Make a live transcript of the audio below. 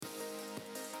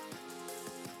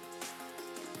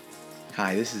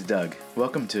Hi, this is Doug.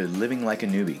 Welcome to Living Like a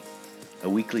Newbie, a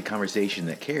weekly conversation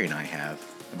that Kerry and I have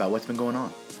about what's been going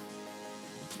on.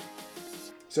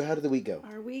 So how did the week go?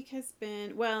 Our week has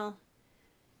been,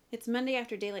 it's Monday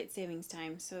after daylight savings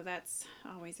time, so that's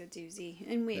always a doozy.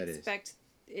 And we expect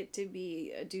it to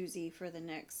be a doozy for the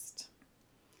next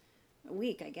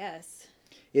week, I guess.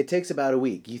 It takes about a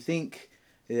week. You think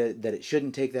that it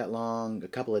shouldn't take that long, a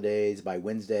couple of days. By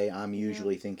Wednesday, I'm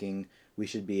usually thinking we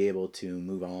should be able to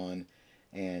move on,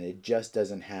 and it just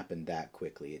doesn't happen that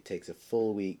quickly. It takes a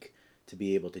full week to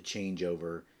be able to change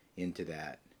over into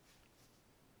that.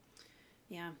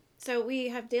 Yeah. So we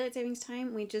have daylight savings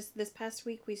time. This past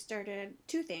week, we started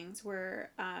two things. We're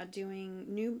doing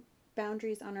new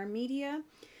boundaries on our media.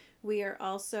 We are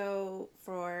also,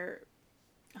 for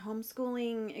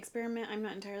homeschooling experiment, I'm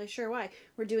not entirely sure why,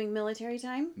 we're doing military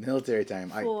time. Military time.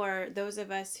 For those of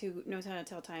us who knows how to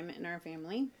tell time in our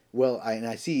family. Well,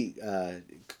 I see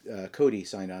Cody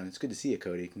signed on. It's good to see you,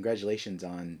 Cody. Congratulations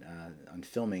on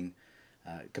filming,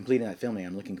 completing that filming.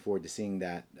 I'm looking forward to seeing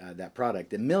that product.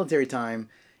 The military time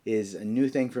is a new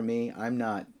thing for me. I'm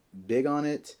not big on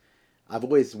it. I've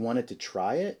always wanted to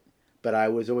try it, but I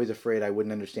was always afraid I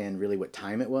wouldn't understand really what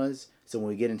time it was. So when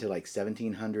we get into like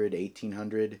 1700,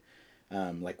 1800,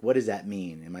 like what does that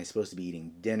mean? Am I supposed to be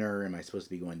eating dinner? Am I supposed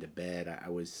to be going to bed? I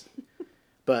was...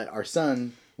 But our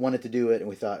son wanted to do it, and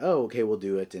we thought, oh, okay, we'll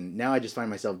do it. And now I just find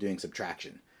myself doing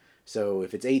subtraction. So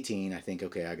if it's 18, I think,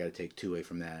 okay, I got to take 2 away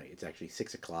from that. It's actually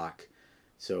 6 o'clock,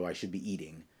 so I should be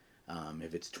eating.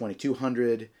 If it's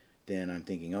 2200, then I'm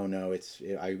thinking, oh no,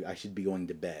 I should be going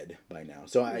to bed by now.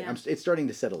 So it's starting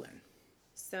to settle in.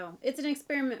 So it's an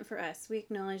experiment for us. We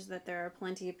acknowledge that there are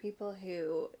plenty of people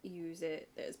who use it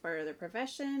as part of their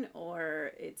profession,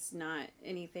 or it's not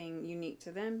anything unique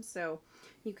to them. So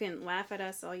you can laugh at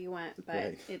us all you want,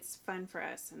 but It's fun for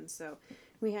us. And so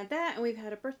we had that, and we've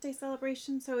had a birthday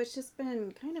celebration. So it's just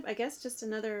been kind of, I guess, just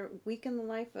another week in the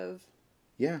life of...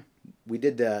 Yeah, we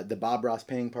did the Bob Ross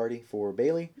painting party for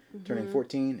Bailey, turning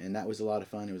 14, and that was a lot of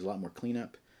fun. It was a lot more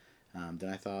cleanup than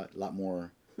I thought, a lot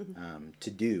more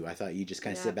to do. I thought you just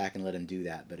kind of sit back and let him do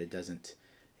that, but it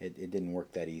didn't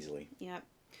work that easily. Yep.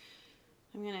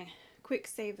 I'm going to quick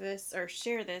save this or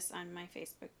share this on my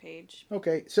Facebook page.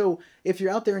 Okay, so if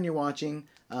you're out there and you're watching,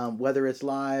 whether it's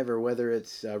live or whether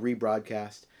it's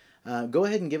rebroadcast, go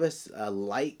ahead and give us a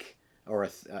like or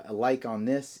a like on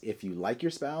this if you like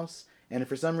your spouse. And if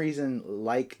for some reason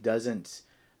like doesn't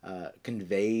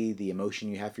convey the emotion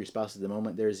you have for your spouse at the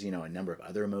moment, there's a number of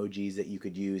other emojis that you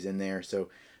could use in there. So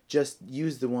just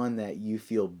use the one that you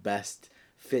feel best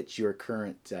fits your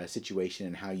current situation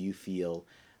and how you feel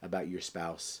about your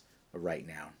spouse right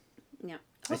now. Yeah.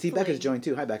 I see Becca's joined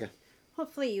too. Hi, Becca.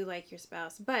 Hopefully you like your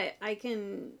spouse, but I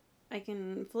can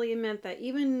fully admit that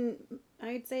even,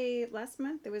 I'd say last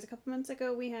month, it was a couple months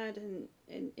ago, we had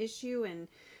an issue and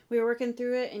we were working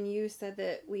through it, and you said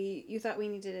that you thought we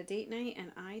needed a date night,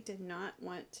 and I did not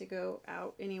want to go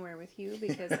out anywhere with you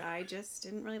because I just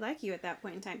didn't really like you at that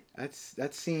point in time.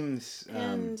 That seems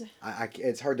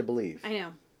it's hard to believe. I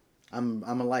know. I'm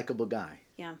a likable guy.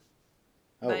 Yeah.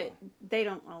 Oh. But they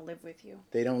don't all live with you.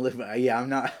 They don't live. Yeah, I'm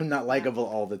not likable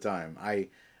all the time.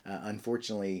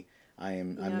 Unfortunately,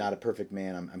 I'm not a perfect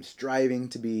man. I'm striving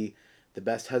to be the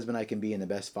best husband I can be and the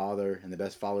best father and the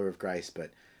best follower of Christ,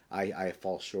 but I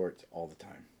fall short all the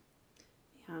time.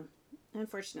 Yeah,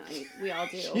 unfortunately, we all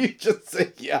do. You just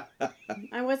said yeah.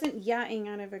 I wasn't yahing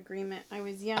out of agreement. I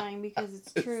was yahing because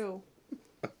it's true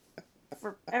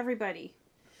for everybody.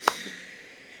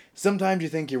 Sometimes you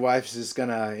think your wife's just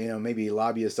gonna, maybe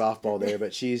lob you a softball there,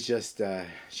 but she's just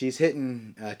she's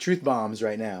hitting truth bombs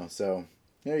right now. So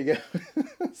there you go.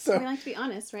 So we like to be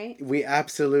honest, right? We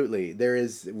absolutely.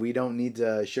 We don't need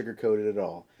to sugarcoat it at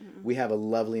all. Mm-mm. We have a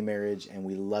lovely marriage, and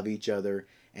we love each other,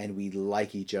 and we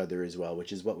like each other as well,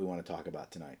 which is what we want to talk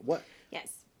about tonight. What?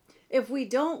 Yes. If we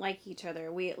don't like each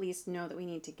other, we at least know that we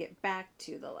need to get back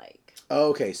to the like.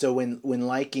 Okay, so when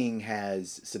liking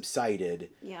has subsided,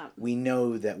 we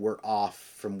know that we're off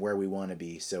from where we want to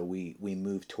be, so we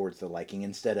move towards the liking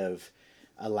instead of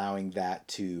allowing that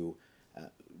to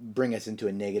bring us into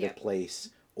a negative place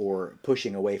or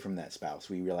pushing away from that spouse.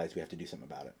 We realize we have to do something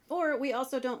about it. Or we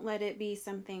also don't let it be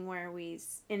something where we,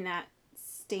 in that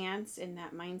stance, in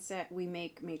that mindset, we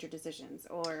make major decisions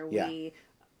or we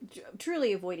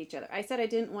truly avoid each other. I said I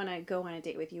didn't want to go on a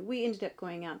date with you. We ended up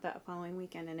going out that following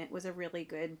weekend, and it was a really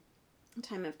good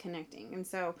time of connecting. And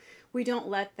so we don't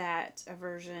let that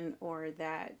aversion or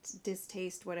that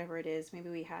distaste, whatever it is, maybe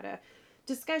we had a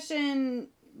discussion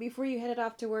before you headed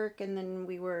off to work, and then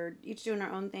we were each doing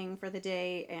our own thing for the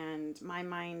day, and my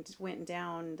mind went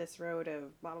down this road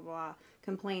of blah blah blah,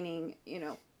 complaining,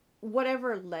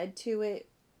 whatever led to it,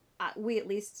 we at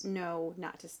least know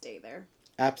not to stay there.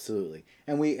 Absolutely.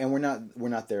 And we're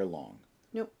not there long.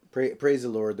 Nope. Praise the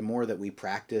Lord. The more that we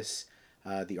practice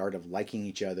the art of liking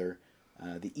each other,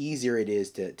 the easier it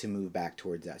is to move back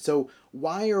towards that. So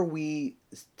why are we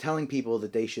telling people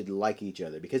that they should like each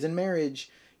other? Because in marriage,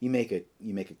 you make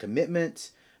a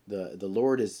commitment. The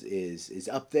Lord is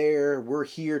up there. We're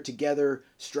here together,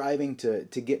 striving to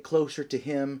get closer to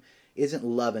Him. Isn't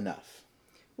love enough?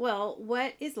 Well,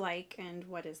 what is like and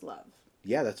what is love?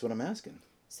 Yeah, that's what I'm asking.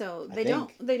 So I don't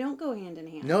think. they don't go hand in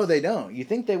hand. No, they don't. You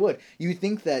think they would. You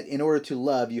think that in order to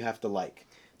love, you have to like.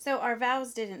 So our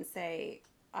vows didn't say,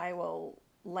 "I will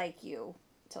like you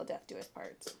till death do us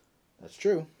part." That's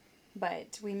true.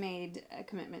 But we made a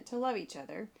commitment to love each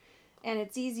other. And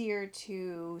it's easier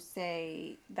to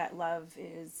say that love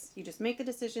is you just make the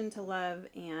decision to love,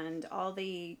 and all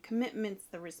the commitments,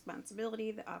 the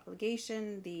responsibility, the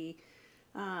obligation, the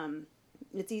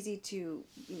it's easy to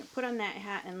put on that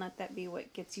hat and let that be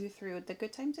what gets you through the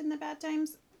good times and the bad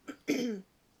times.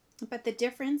 But the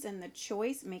difference and the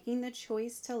choice, making the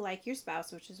choice to like your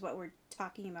spouse, which is what we're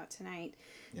talking about tonight,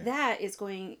 that is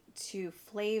going to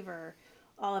flavor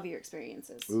all of your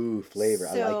experiences. Ooh, flavor.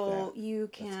 I like that. So you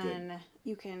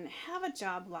can have a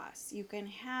job loss, you can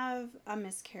have a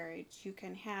miscarriage, you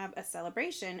can have a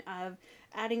celebration of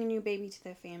adding a new baby to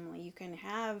the family, you can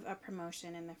have a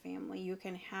promotion in the family, you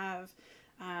can have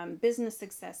business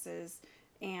successes,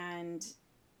 and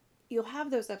you'll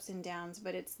have those ups and downs,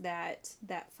 but it's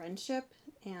that friendship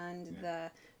and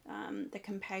the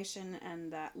compassion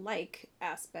and that like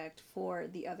aspect for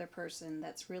the other person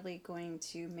that's really going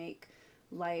to make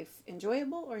life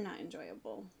enjoyable or not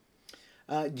enjoyable.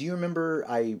 Do you remember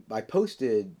I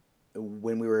posted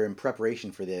when we were in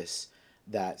preparation for this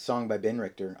that song by Ben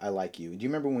Richter, "I Like You"? Do you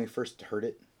remember when we first heard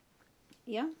it?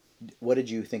 Yeah. What did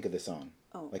you think of the song?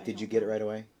 Oh, like, did you get it right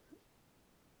away?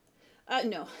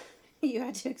 No. You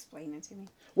had to explain it to me.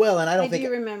 Well, and I do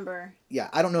remember. Yeah,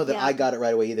 I don't know that I got it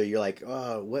right away either. You're like,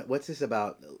 oh, what's this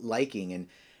about liking?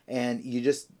 And you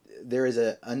just, there is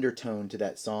an undertone to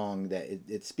that song that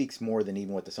it speaks more than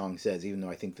even what the song says, even though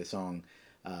I think the song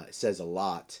says a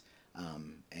lot,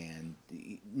 and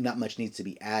not much needs to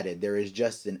be added. There is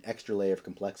just an extra layer of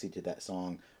complexity to that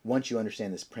song once you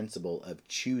understand this principle of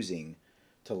choosing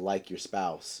to like your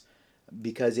spouse,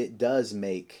 because it does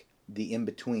make the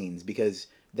in-betweens, because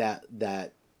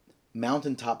that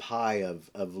mountaintop high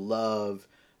of love,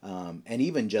 and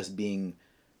even just being,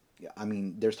 I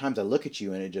mean, there's times I look at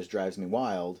you and it just drives me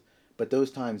wild, but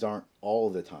those times aren't all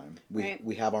the time.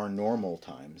 We have our normal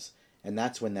times, and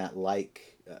that's when that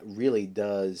really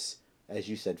does, as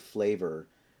you said, flavor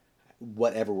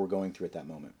whatever we're going through at that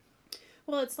moment.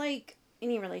 Well, it's like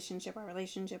any relationship, our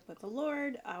relationship with the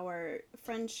Lord, our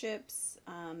friendships,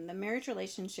 the marriage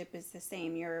relationship is the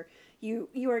same.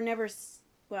 You are never,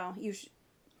 well,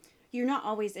 you're not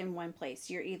always in one place.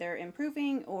 You're either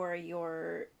improving or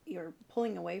you're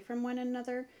pulling away from one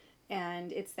another,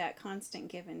 and it's that constant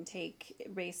give and take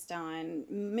based on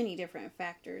many different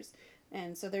factors.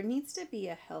 And so there needs to be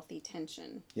a healthy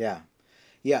tension. Yeah.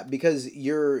 Yeah, because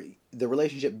the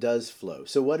relationship does flow.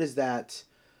 So what is that,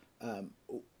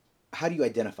 how do you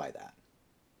identify that?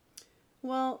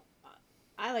 Well,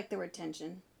 I like the word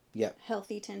tension. Yeah.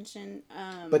 Healthy tension.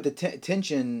 But the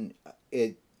tension,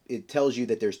 it tells you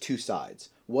that there's two sides.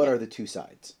 What are the two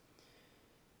sides?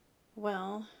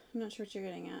 Well, I'm not sure what you're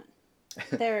getting at.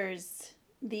 There's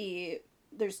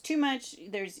too much.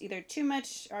 There's either too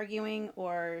much arguing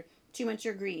or too much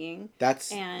agreeing.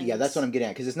 That's what I'm getting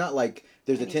at, because it's not like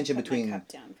there's a tension between. My cup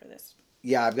down for this.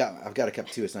 Yeah, I've got a cup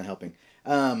too. It's not helping.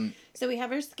 So we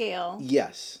have our scale.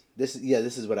 Yes, this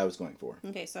is what I was going for.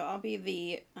 Okay, so I'll be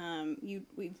the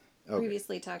we've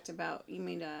previously talked about, you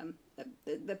mean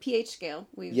the pH scale.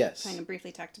 We've kind of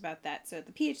briefly talked about that. So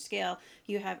the pH scale,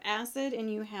 you have acid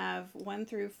and you have 1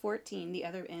 through 14, the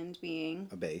other end being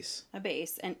a base.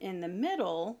 And in the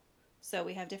middle, so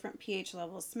we have different pH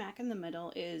levels. Smack in the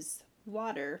middle is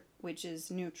water, which is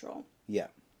neutral. Yeah.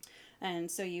 And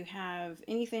so you have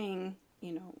anything,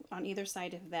 on either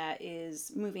side of that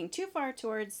is moving too far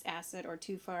towards acid or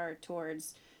too far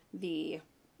towards the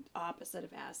opposite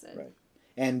of acid. Right.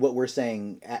 And what we're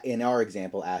saying in our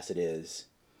example, acid is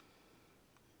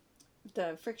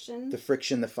the friction. The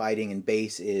friction, the fighting, and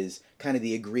base is kind of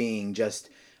the agreeing, just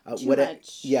too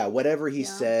much. Yeah, whatever he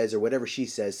says or whatever she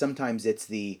says. Sometimes it's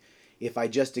if I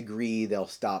just agree, they'll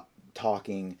stop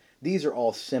talking. These are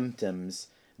all symptoms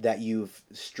that you've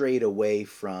strayed away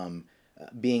from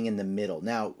being in the middle.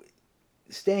 Now,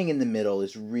 staying in the middle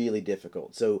is really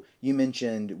difficult. So you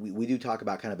mentioned we do talk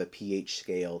about kind of a pH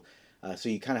scale. So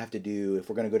you kind of have to do, if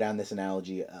we're going to go down this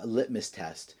analogy, a litmus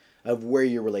test of where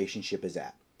your relationship is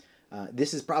at.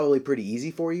 This is probably pretty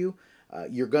easy for you.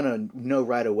 You're going to know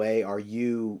right away,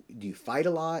 do you fight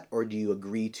a lot or do you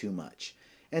agree too much?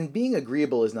 And being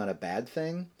agreeable is not a bad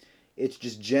thing. It's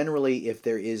just generally if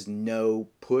there is no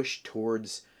push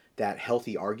towards that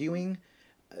healthy arguing,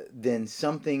 then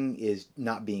something is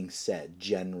not being said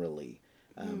generally.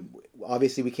 Um,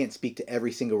 Obviously, we can't speak to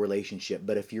every single relationship,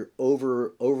 but if you're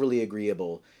overly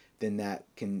agreeable, then that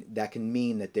can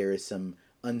mean that there is some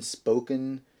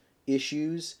unspoken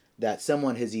issues that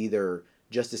someone has either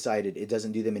just decided it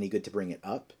doesn't do them any good to bring it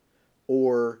up,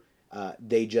 or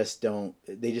they just don't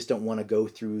want to go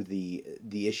through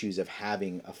the issues of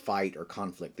having a fight or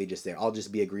conflict. They just say, I'll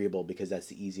just be agreeable because that's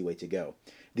the easy way to go.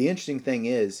 The interesting thing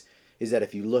is that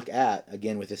if you look at,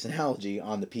 again with this analogy,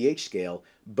 on the pH scale,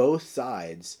 both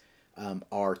sides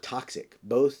are toxic.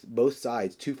 Both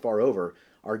sides too far over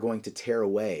are going to tear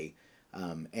away.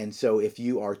 And so if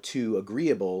you are too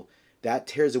agreeable, that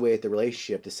tears away at the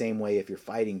relationship the same way if you're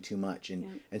fighting too much.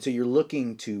 And so you're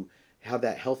looking to have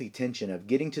that healthy tension of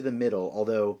getting to the middle,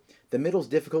 although the middle's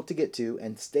difficult to get to,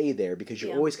 and stay there because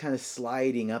you're always kind of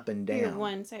sliding up and down. You're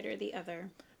one side or the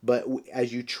other. But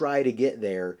as you try to get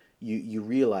there, you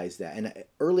realize that. And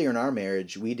earlier in our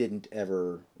marriage, we didn't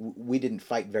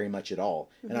fight very much at all.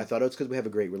 And I thought, oh, it's because we have a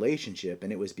great relationship.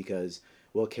 And it was because,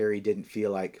 well, Kerry didn't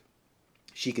feel like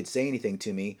she could say anything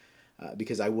to me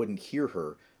because I wouldn't hear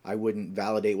her. I wouldn't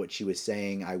validate what she was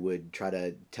saying. I would try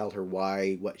to tell her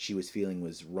why what she was feeling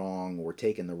was wrong or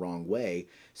taken the wrong way.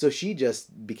 So she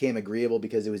just became agreeable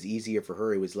because it was easier for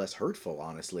her. It was less hurtful,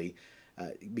 honestly,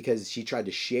 because she tried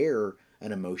to share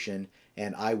an emotion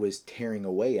and I was tearing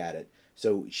away at it.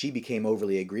 So she became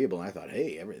overly agreeable, and I thought,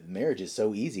 hey, marriage is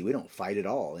so easy. We don't fight at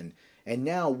all. And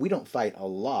now we don't fight a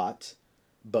lot,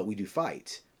 but we do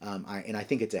fight. I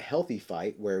think it's a healthy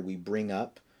fight where we bring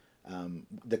up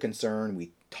the concern,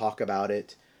 we talk about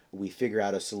it, we figure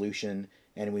out a solution,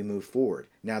 and we move forward.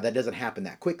 Now, that doesn't happen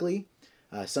that quickly.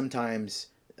 Sometimes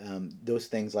those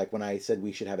things, like when I said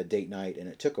we should have a date night and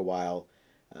it took a while,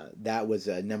 that was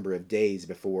a number of days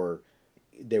before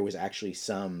there was actually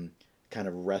some kind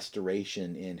of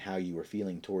restoration in how you were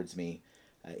feeling towards me.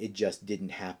 It just didn't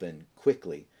happen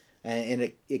quickly.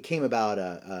 And it came about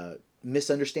a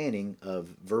misunderstanding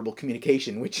of verbal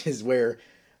communication, which is where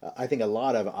I think a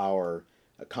lot of our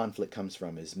conflict comes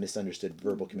from, is misunderstood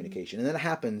verbal communication. And that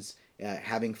happens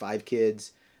having 5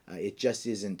 kids. It just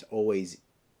isn't always...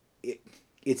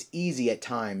 It's easy at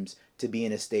times to be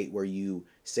in a state where you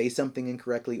say something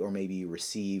incorrectly or maybe you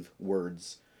receive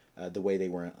words the way they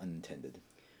were unintended.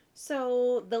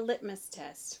 So, the litmus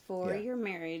test for your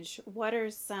marriage, what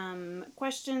are some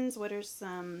questions, what are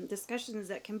some discussions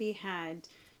that can be had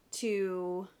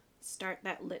to start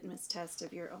that litmus test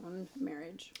of your own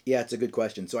marriage? Yeah, it's a good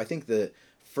question. So I think the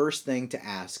first thing to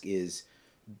ask is,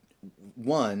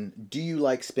 one, do you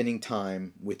like spending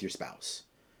time with your spouse?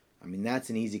 I mean, that's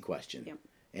an easy question. Yep.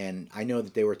 And I know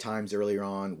that there were times earlier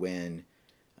on when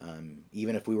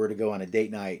even if we were to go on a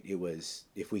date night, it was,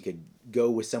 if we could go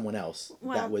with someone else,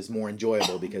 that was more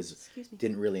enjoyable because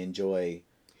didn't really enjoy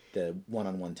the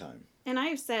one-on-one time. And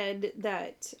I've said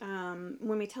that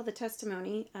when we tell the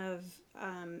testimony of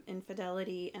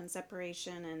infidelity and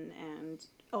separation and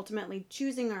ultimately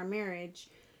choosing our marriage,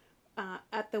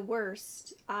 at the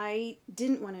worst, I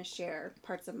didn't want to share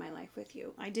parts of my life with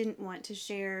you. I didn't want to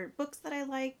share books that I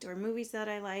liked or movies that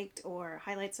I liked or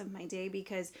highlights of my day,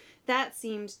 because that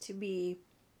seemed to be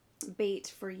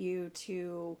bait for you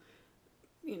to,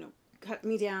 cut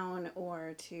me down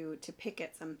or to pick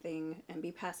at something and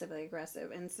be passively aggressive.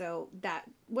 And so that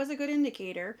was a good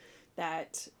indicator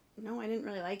that, no, I didn't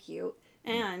really like you.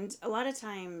 And a lot of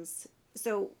times,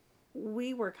 so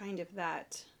we were kind of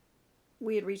that...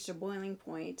 We had reached a boiling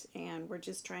point and we're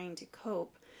just trying to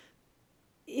cope.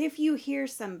 If you hear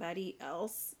somebody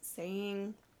else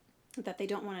saying that they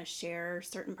don't want to share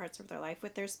certain parts of their life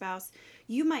with their spouse,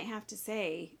 you might have to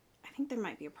say, I think there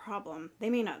might be a problem. They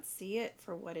may not see it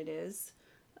for what it is.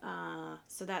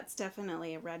 So that's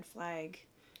definitely a red flag.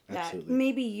 That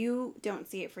maybe you don't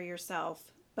see it for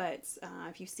yourself, but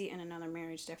if you see it in another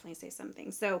marriage, definitely say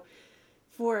something. So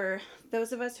for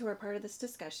those of us who are part of this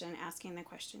discussion, asking the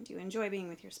question, do you enjoy being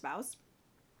with your spouse?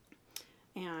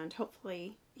 And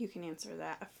hopefully you can answer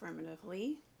that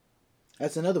affirmatively.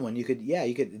 That's another one. You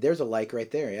could, there's a like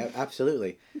right there. Yeah,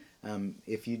 absolutely.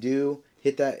 If you do,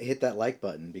 hit that like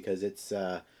button, because it's,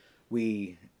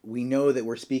 we know that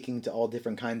we're speaking to all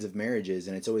different kinds of marriages,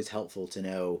 and it's always helpful to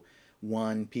know,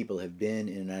 one, people have been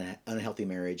in an unhealthy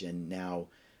marriage and now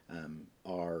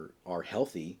are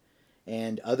healthy.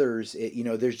 And others,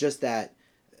 there's just that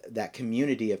that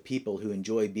community of people who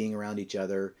enjoy being around each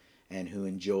other and who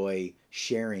enjoy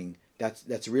sharing.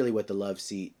 That's really what the Love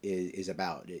Seat is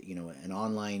about. An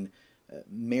online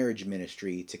marriage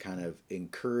ministry to kind of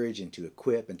encourage and to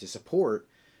equip and to support,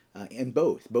 and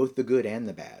both the good and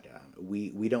the bad.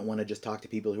 We don't want to just talk to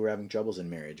people who are having troubles in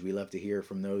marriage. We love to hear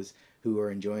from those who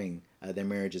are enjoying their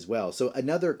marriage as well. So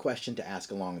another question to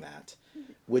ask along that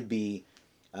would be,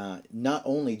 not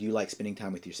only do you like spending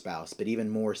time with your spouse, but even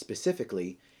more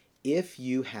specifically, if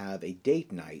you have a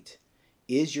date night,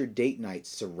 is your date night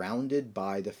surrounded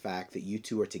by the fact that you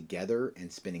two are together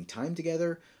and spending time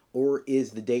together, or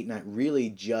is the date night really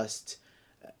just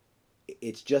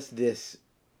it's just this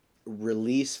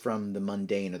release from the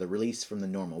mundane or the release from the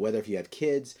normal? Whether if you have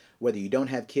kids, whether you don't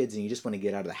have kids and you just want to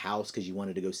get out of the house because you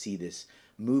wanted to go see this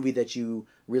movie that you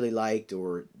really liked,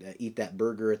 or eat that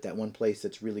burger at that one place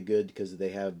that's really good because they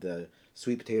have the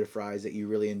sweet potato fries that you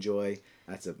really enjoy.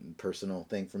 That's a personal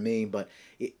thing for me. But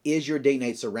is your date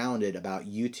night surrounded about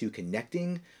you two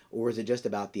connecting, or is it just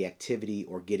about the activity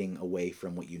or getting away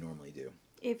from what you normally do?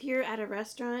 If you're at a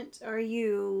restaurant, are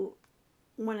you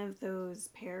one of those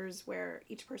pairs where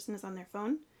each person is on their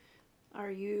phone?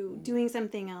 Are you doing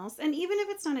something else? And even if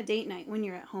it's not a date night, when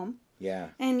you're at home, Yeah.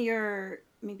 and you're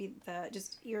maybe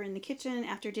you're in the kitchen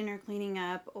after dinner cleaning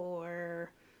up,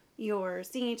 or you're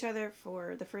seeing each other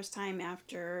for the first time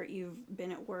after you've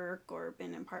been at work or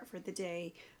been apart for the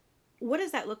day. What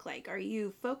does that look like? Are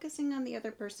you focusing on the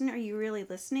other person? Are you really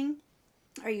listening?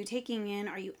 Are you taking in?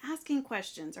 Are you asking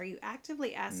questions? Are you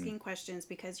actively asking questions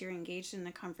because you're engaged in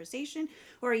the conversation?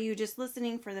 Or are you just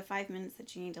listening for the 5 minutes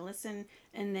that you need to listen,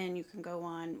 and then you can go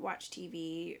on, watch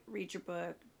TV, read your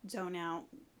book, zone out,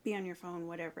 be on your phone,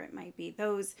 whatever it might be.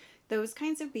 Those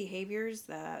kinds of behaviors,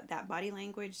 that body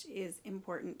language is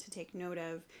important to take note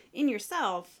of in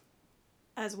yourself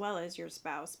as well as your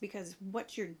spouse, because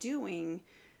what you're doing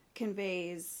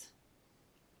conveys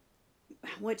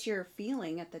what you're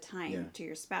feeling at the time to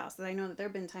your spouse. And I know that there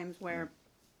have been times where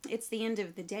it's the end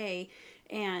of the day,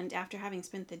 and after having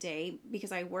spent the day,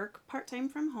 because I work part-time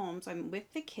from home, so I'm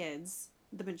with the kids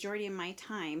the majority of my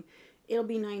time, it'll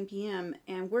be 9 p.m.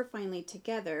 and we're finally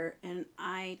together, and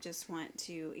I just want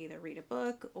to either read a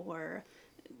book or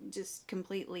just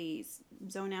completely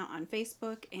zone out on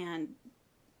Facebook, and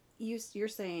you're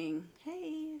saying,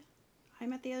 hey,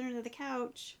 I'm at the other end of the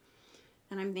couch,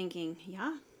 and I'm thinking,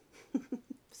 yeah,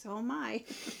 so am I.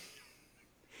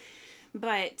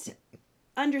 But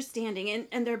understanding,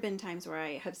 and there have been times where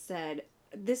I have said,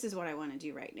 this is what I want to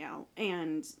do right now,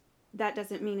 and that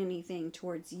doesn't mean anything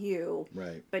towards you,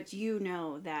 Right. but you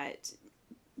know that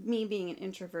me being an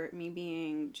introvert, me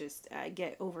being just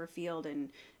get overfilled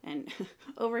and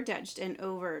overtouched and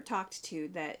over talked to,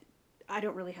 that I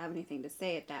don't really have anything to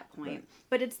say at that point. Right.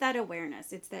 But it's that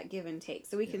awareness, it's that give and take,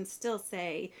 so we can still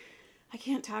say, I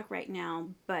can't talk right now,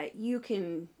 but you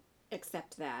can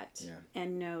accept that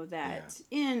and know that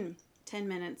in 10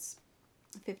 minutes,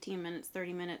 15 minutes,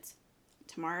 30 minutes,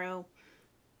 tomorrow,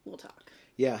 we'll talk.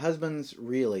 Yeah, husbands,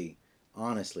 really,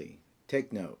 honestly,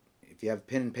 take note. If you have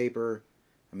pen and paper,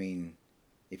 I mean,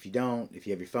 if you don't, if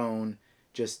you have your phone,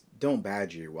 just don't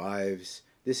badger your wives.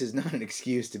 This is not an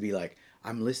excuse to be like,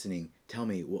 I'm listening. Tell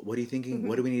me, what are you thinking?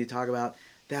 What do we need to talk about?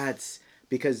 That's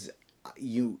because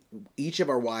each of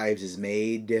our wives is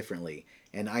made differently.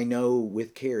 And I know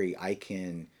with Kerry, I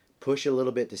can push a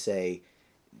little bit to say,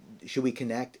 should we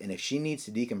connect? And if she needs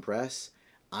to decompress,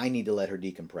 I need to let her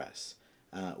decompress.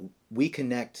 We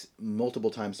connect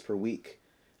multiple times per week.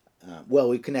 Well,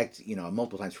 we connect,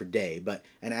 multiple times per day, but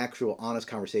an actual honest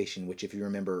conversation, which, if you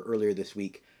remember earlier this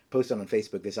week, posted on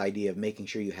Facebook this idea of making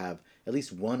sure you have at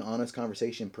least one honest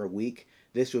conversation per week.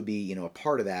 This would be, a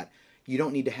part of that. You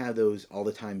don't need to have those all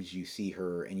the times you see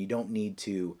her, and you don't need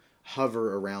to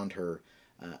hover around her.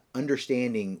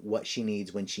 Understanding what she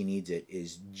needs when she needs it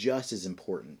is just as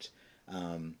important,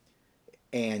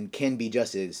 and can be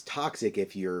just as toxic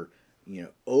if you're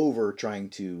over trying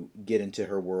to get into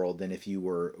her world than if you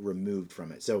were removed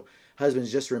from it. So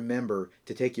husbands, just remember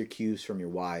to take your cues from your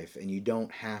wife, and you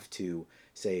don't have to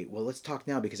say, well, let's talk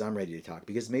now because I'm ready to talk,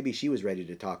 because maybe she was ready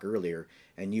to talk earlier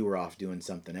and you were off doing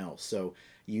something else. So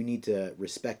you need to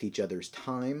respect each other's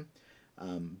time,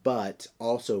 but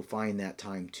also find that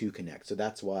time to connect. So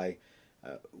that's why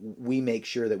we make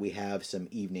sure that we have some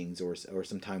evenings or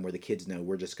some time where the kids know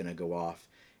we're just going to go off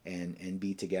and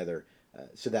be together,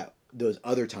 so that those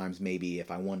other times, maybe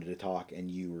if I wanted to talk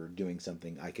and you were doing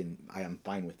something, I am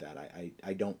fine with that.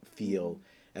 I don't feel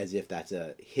as if that's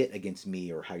a hit against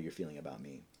me or how you're feeling about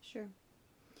me. Sure.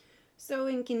 So,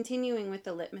 in continuing with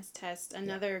the litmus test, Yeah.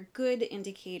 another good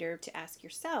indicator to ask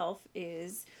yourself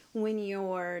is when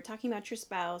you're talking about your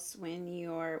spouse, when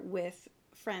you're with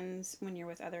friends, when you're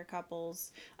with other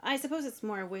couples. I suppose it's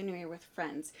more when you're with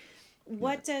friends. Yeah.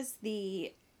 What does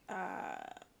the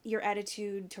your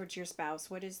attitude towards your spouse?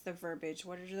 What is the verbiage?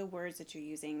 What are the words that you're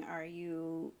using? Are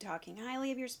you talking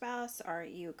highly of your spouse? Are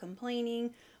you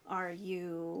complaining? Are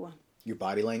you Your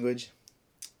body language.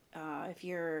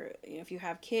 if you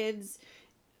have kids,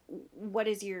 what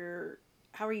is your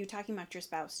how are you talking about your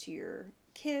spouse to your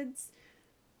kids?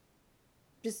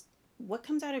 Just what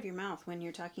comes out of your mouth when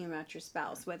you're talking about your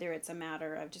spouse, whether it's a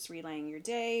matter of just relaying your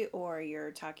day or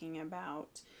you're talking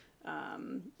about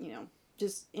you know,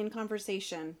 just in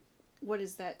conversation, what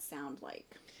does that sound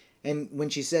like? And when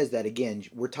she says that, again,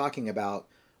 we're talking about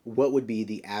what would be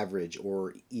the average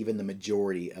or even the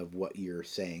majority of what you're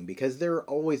saying, because there are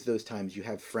always those times you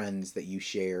have friends that you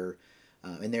share,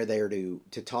 and they're there to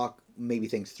talk maybe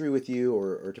things through with you,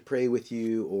 or to pray with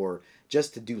you, or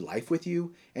just to do life with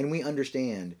you. And we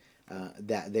understand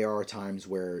that there are times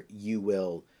where you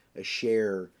will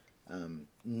share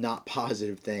not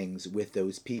positive things with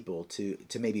those people to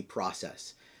maybe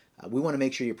process. We want to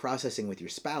make sure you're processing with your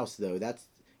spouse, though. That's,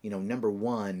 number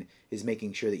one is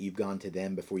making sure that you've gone to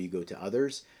them before you go to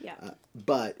others. Yeah.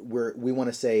 But we want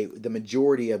to say the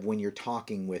majority of when you're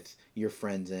talking with your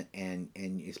friends, and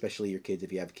especially your kids,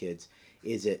 if you have kids,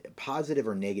 is it positive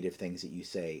or negative things that you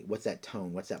say? What's that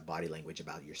tone? What's that body language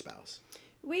about your spouse?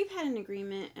 We've had an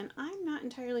agreement, and I'm not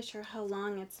entirely sure how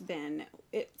long it's been.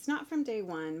 It's not from day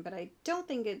one, but I don't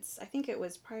think I think it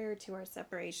was prior to our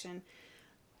separation.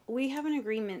 We have an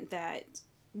agreement that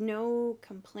no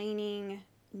complaining,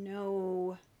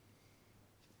 no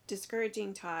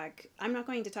discouraging talk. I'm not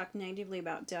going to talk negatively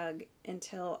about Doug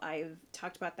until I've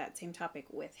talked about that same topic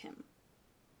with him.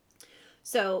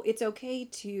 So it's okay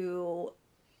to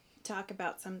talk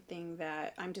about something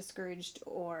that I'm discouraged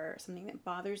or something that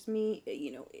bothers me,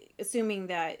 assuming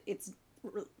that it's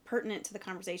pertinent to the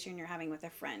conversation you're having with a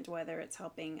friend, whether it's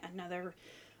helping another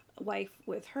wife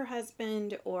with her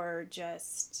husband or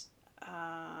just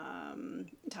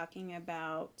talking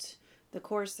about the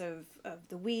course of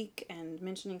the week and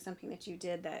mentioning something that you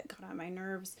did that got on my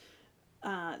nerves.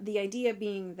 The idea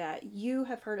being that you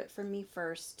have heard it from me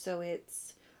first, so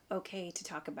it's okay to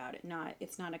talk about it.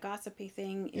 It's not a gossipy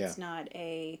thing. Yeah. It's not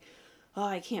a oh,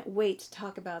 I can't wait to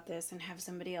talk about this and have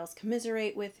somebody else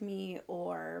commiserate with me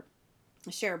or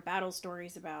share battle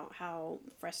stories about how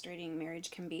frustrating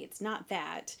marriage can be. It's not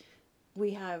that.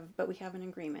 We have an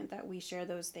agreement that we share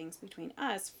those things between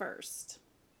us first.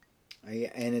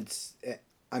 And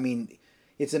I mean,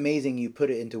 it's amazing you put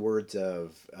it into words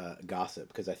of gossip,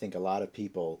 because I think a lot of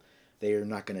people, they are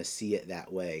not going to see it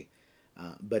that way.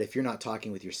 But if you're not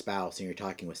talking with your spouse and you're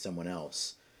talking with someone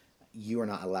else, you are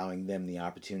not allowing them the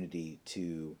opportunity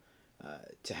to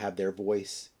have their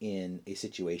voice in a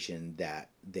situation that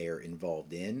they're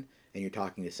involved in, and you're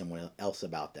talking to someone else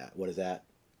about that. What is that?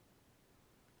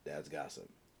 That's gossip.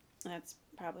 That's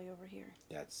probably over here.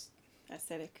 That's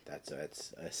Acidic. that's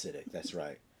acidic. That's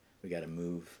right. We got to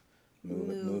move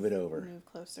it over. Move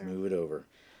closer. Move it over.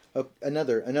 Oh,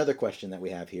 another question that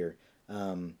we have here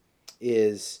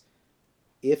is,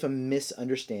 if a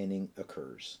misunderstanding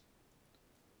occurs.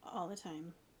 All the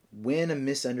time. When a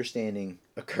misunderstanding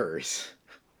occurs,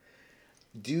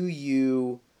 do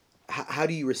you how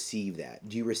do you receive that?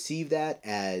 Do you receive that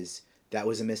as that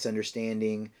was a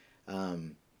misunderstanding?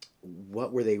 Um,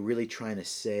 what were they really trying to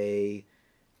say?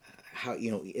 How,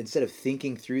 instead of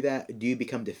thinking through that, do you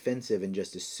become defensive and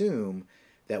just assume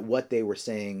that what they were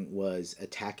saying was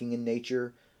attacking in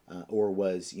nature, or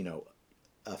was,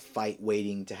 a fight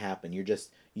waiting to happen?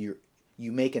 You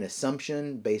make an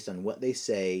assumption based on what they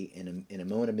say in a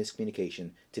moment of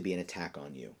miscommunication to be an attack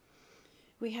on you.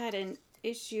 We had an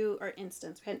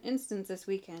instance. We had an instance this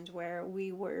weekend where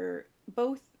we were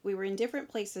in different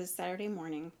places Saturday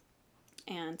morning,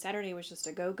 and Saturday was just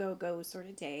a go go go sort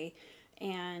of day.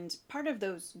 And part of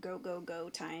those go go go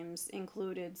times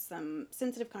included some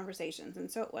sensitive conversations,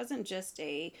 and so it wasn't just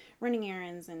a running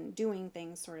errands and doing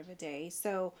things sort of a day.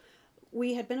 So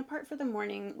we had been apart for the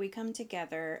morning. We come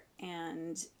together,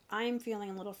 and I'm feeling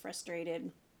a little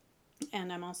frustrated,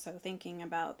 and I'm also thinking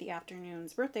about the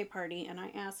afternoon's birthday party, and I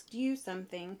asked you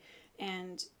something.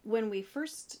 And when we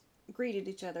first greeted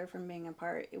each other from being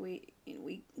apart, we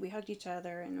hugged each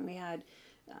other, and we had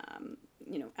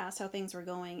asked how things were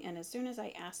going. And as soon as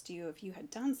I asked you if you had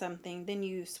done something, then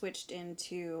you switched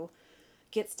into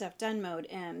get stuff done mode,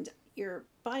 and your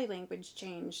body language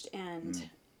changed. And Mm.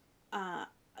 uh,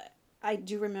 I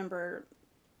do remember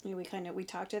we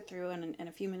talked it through, and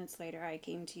a few minutes later I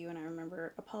came to you, and I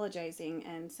remember apologizing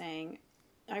and saying,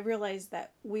 I realized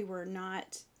that we were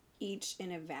not each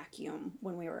in a vacuum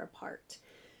when we were apart.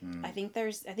 Mm. I think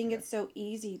Yeah. it's so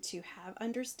easy to have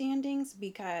understandings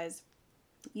because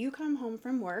you come home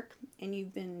from work and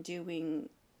you've been doing,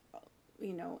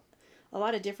 you know, a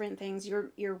lot of different things.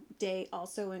 Your day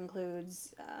also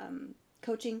includes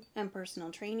coaching and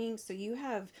personal training, so you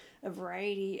have a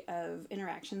variety of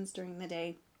interactions during the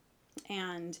day.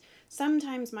 And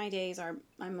sometimes my days are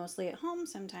I'm mostly at home.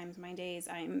 Sometimes my days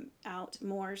I'm out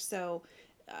more. So,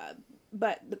 uh,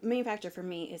 but the main factor for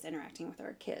me is interacting with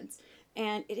our kids,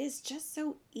 and it is just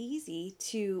so easy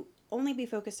to only be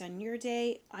focused on your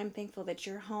day. I'm thankful that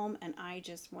you're home, and I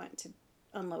just want to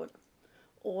unload,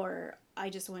 or I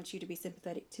just want you to be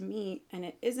sympathetic to me, and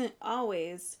it isn't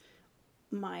always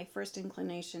my first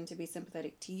inclination to be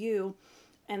sympathetic to you.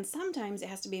 And sometimes it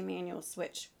has to be a manual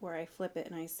switch where I flip it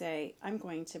and I say, I'm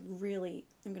going to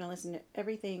listen to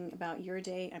everything about your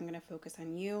day. I'm going to focus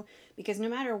on you because no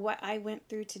matter what I went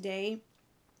through today,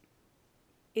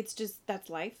 it's just that's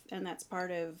life and that's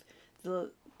part of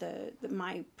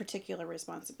my particular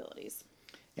responsibilities.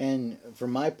 And for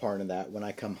my part of that, when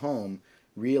I come home,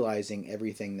 realizing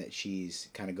everything that she's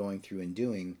kind of going through and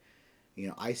doing,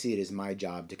 I see it as my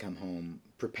job to come home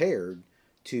prepared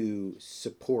to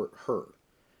support her.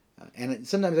 And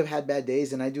sometimes I've had bad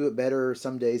days, and I do it better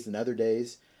some days than other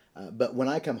days. But when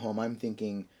I come home, I'm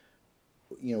thinking,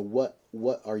 what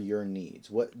are your needs?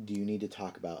 What do you need to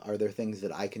talk about? Are there things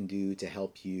that I can do to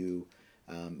help you?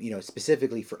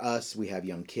 Specifically for us, we have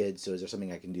young kids, so is there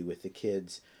something I can do with the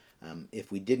kids?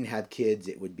 If we didn't have kids,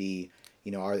 it would be,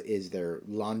 is there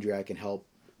laundry I can help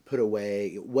put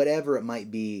away? Whatever it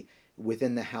might be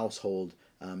within the household.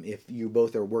 If you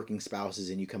both are working spouses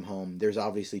and you come home, there's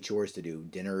obviously chores to do.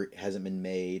 Dinner hasn't been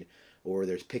made, or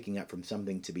there's picking up from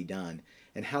something to be done.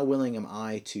 And how willing am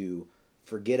I to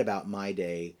forget about my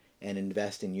day and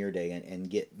invest in your day and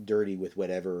get dirty with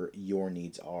whatever your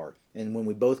needs are? And when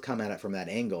we both come at it from that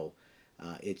angle,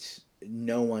 it's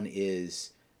no one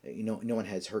is no one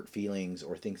has hurt feelings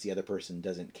or thinks the other person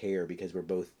doesn't care because we're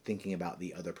both thinking about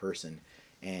the other person.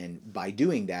 And by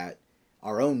doing that,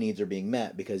 our own needs are being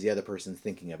met because the other person's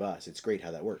thinking of us. It's great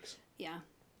how that works. Yeah.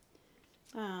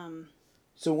 Um,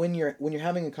 So when you're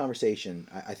having a conversation,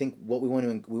 I think what we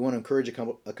want to encourage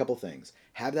a couple things.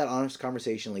 Have that honest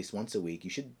conversation at least once a week.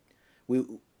 You should we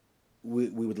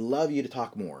we would love you to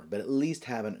talk more, but at least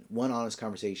have one honest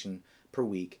conversation per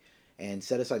week, and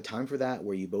set aside time for that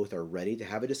where you both are ready to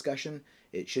have a discussion.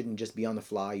 It shouldn't just be on the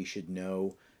fly. You should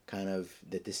know kind of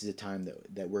that this is a time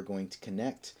that we're going to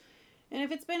connect. and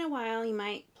if it's been a while, you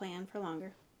might plan for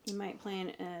longer. You might plan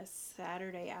a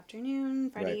Saturday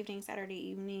afternoon, Friday Right. evening, Saturday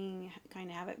evening, kind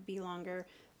of have it be longer.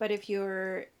 But if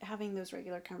you're having those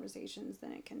regular conversations,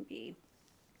 then it can be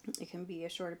a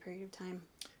shorter period of time.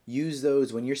 Use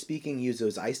those when you're speaking. Use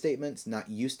those I statements, not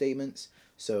you statements.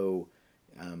 So,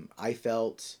 I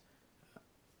felt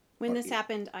When this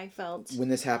happened, I felt. when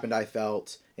this happened, I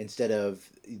felt, instead of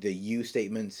the you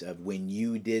statements of when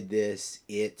you did this,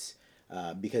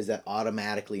 because that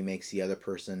automatically makes the other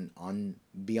person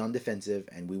be on defensive,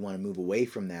 and we want to move away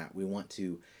from that. We want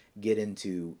to get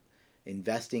into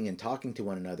investing and talking to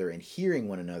one another and hearing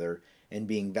one another and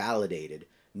being validated,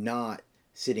 not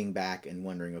sitting back and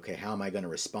wondering, okay, how am I going to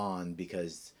respond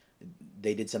because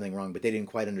they did something wrong, but they didn't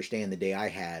quite understand the day I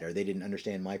had, or they didn't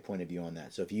understand my point of view on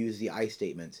that. So if you use the I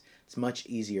statements, it's much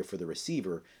easier for the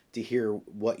receiver to hear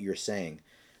what you're saying.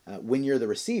 When you're the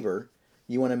receiver,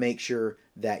 you want to make sure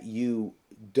that you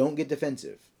don't get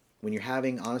defensive. When you're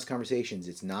having honest conversations,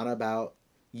 it's not about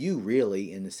you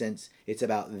really, in the sense, it's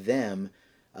about them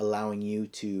allowing you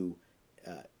to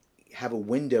uh, have a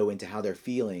window into how they're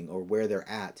feeling or where they're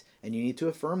at, and you need to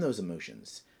affirm those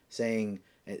emotions, saying,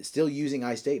 still using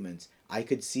I statements, I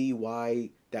could see why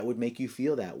that would make you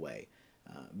feel that way.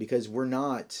 Because we're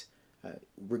not,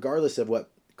 regardless of what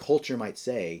culture might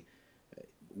say,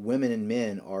 women and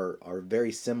men are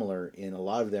very similar in a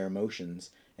lot of their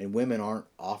emotions, and women aren't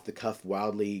off the cuff,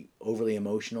 wildly, overly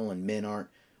emotional, and men aren't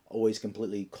always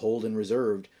completely cold and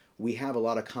reserved. We have a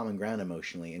lot of common ground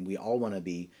emotionally, and we all want to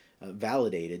be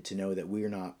validated to know that we're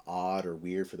not odd or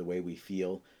weird for the way we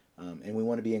feel, and we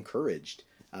want to be encouraged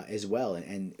as well.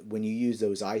 And when you use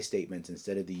those I statements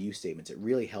instead of the you statements, it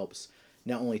really helps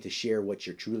not only to share what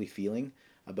you're truly feeling,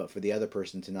 but for the other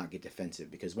person to not get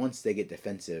defensive. Because once they get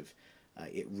defensive,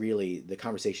 the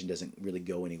conversation doesn't really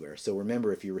go anywhere. So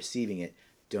remember, if you're receiving it,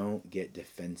 don't get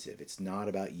defensive. It's not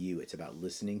about you. It's about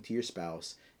listening to your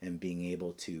spouse and being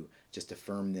able to just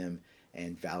affirm them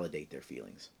and validate their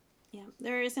feelings. Yeah,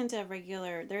 there isn't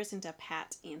a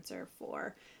pat answer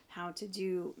for how to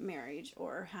do marriage,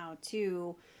 or how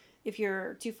to, if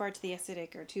you're too far to the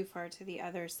acidic or too far to the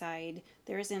other side,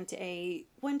 there isn't a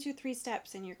 1, 2, 3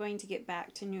 steps and you're going to get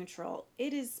back to neutral.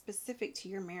 It is specific to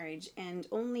your marriage, and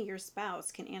only your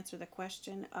spouse can answer the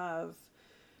question of,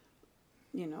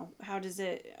 how does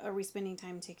it, are we spending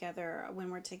time together? When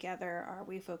we're together, are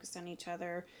we focused on each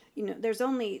other? There's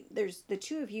the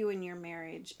two of you in your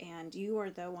marriage, and you are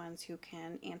the ones who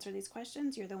can answer these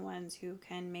questions. You're the ones who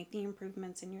can make the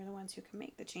improvements, and you're the ones who can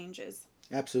make the changes.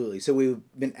 Absolutely. So we've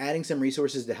been adding some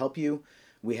resources to help you.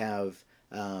 We have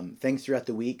things throughout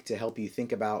the week to help you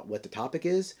think about what the topic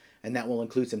is, and that will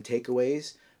include some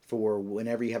takeaways for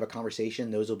whenever you have a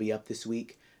conversation. Those will be up this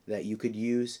week that you could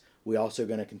use. We're also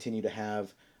going to continue to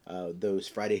have those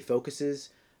Friday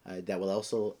focuses that will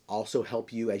also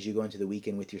help you as you go into the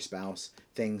weekend with your spouse,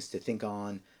 things to think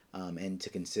on and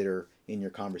to consider in your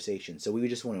conversation. So we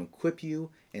just want to equip you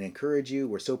and encourage you.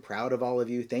 We're so proud of all of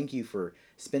you. Thank you for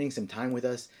spending some time with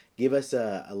us. Give us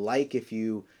a like if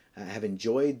you have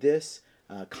enjoyed this.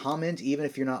 Comment, even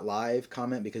if you're not live,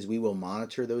 comment, because we will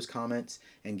monitor those comments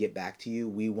and get back to you.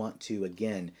 We want to,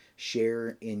 again,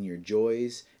 share in your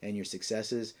joys and your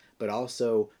successes, but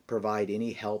also provide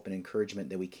any help and encouragement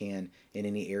that we can in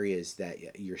any areas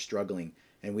that you're struggling.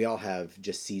 And we all have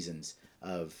just seasons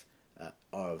of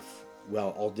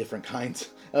all different kinds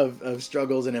of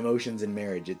struggles and emotions in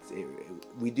marriage.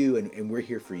 We do, and we're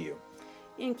here for you.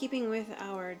 In keeping with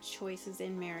our choices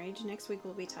in marriage, next week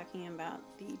we'll be talking about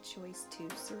the choice to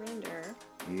surrender.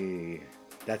 Yeah,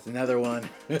 that's another one.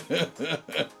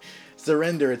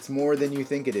 Surrender. It's more than you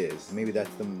think it is. Maybe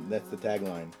that's the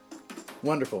tagline.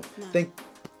 Wonderful.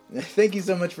 No. Thank you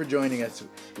so much for joining us.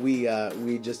 We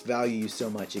just value you so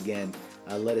much. Again,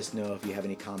 let us know if you have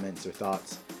any comments or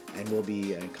thoughts, and we'll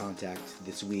be in contact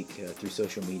this week through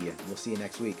social media. We'll see you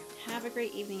next week. Have a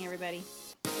great evening, everybody.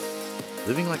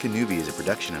 Living Like a Newbie is a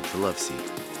production of The Love Seat,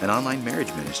 an online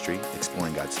marriage ministry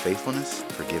exploring God's faithfulness,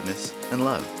 forgiveness, and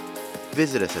love.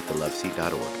 Visit us at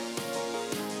theloveseat.org.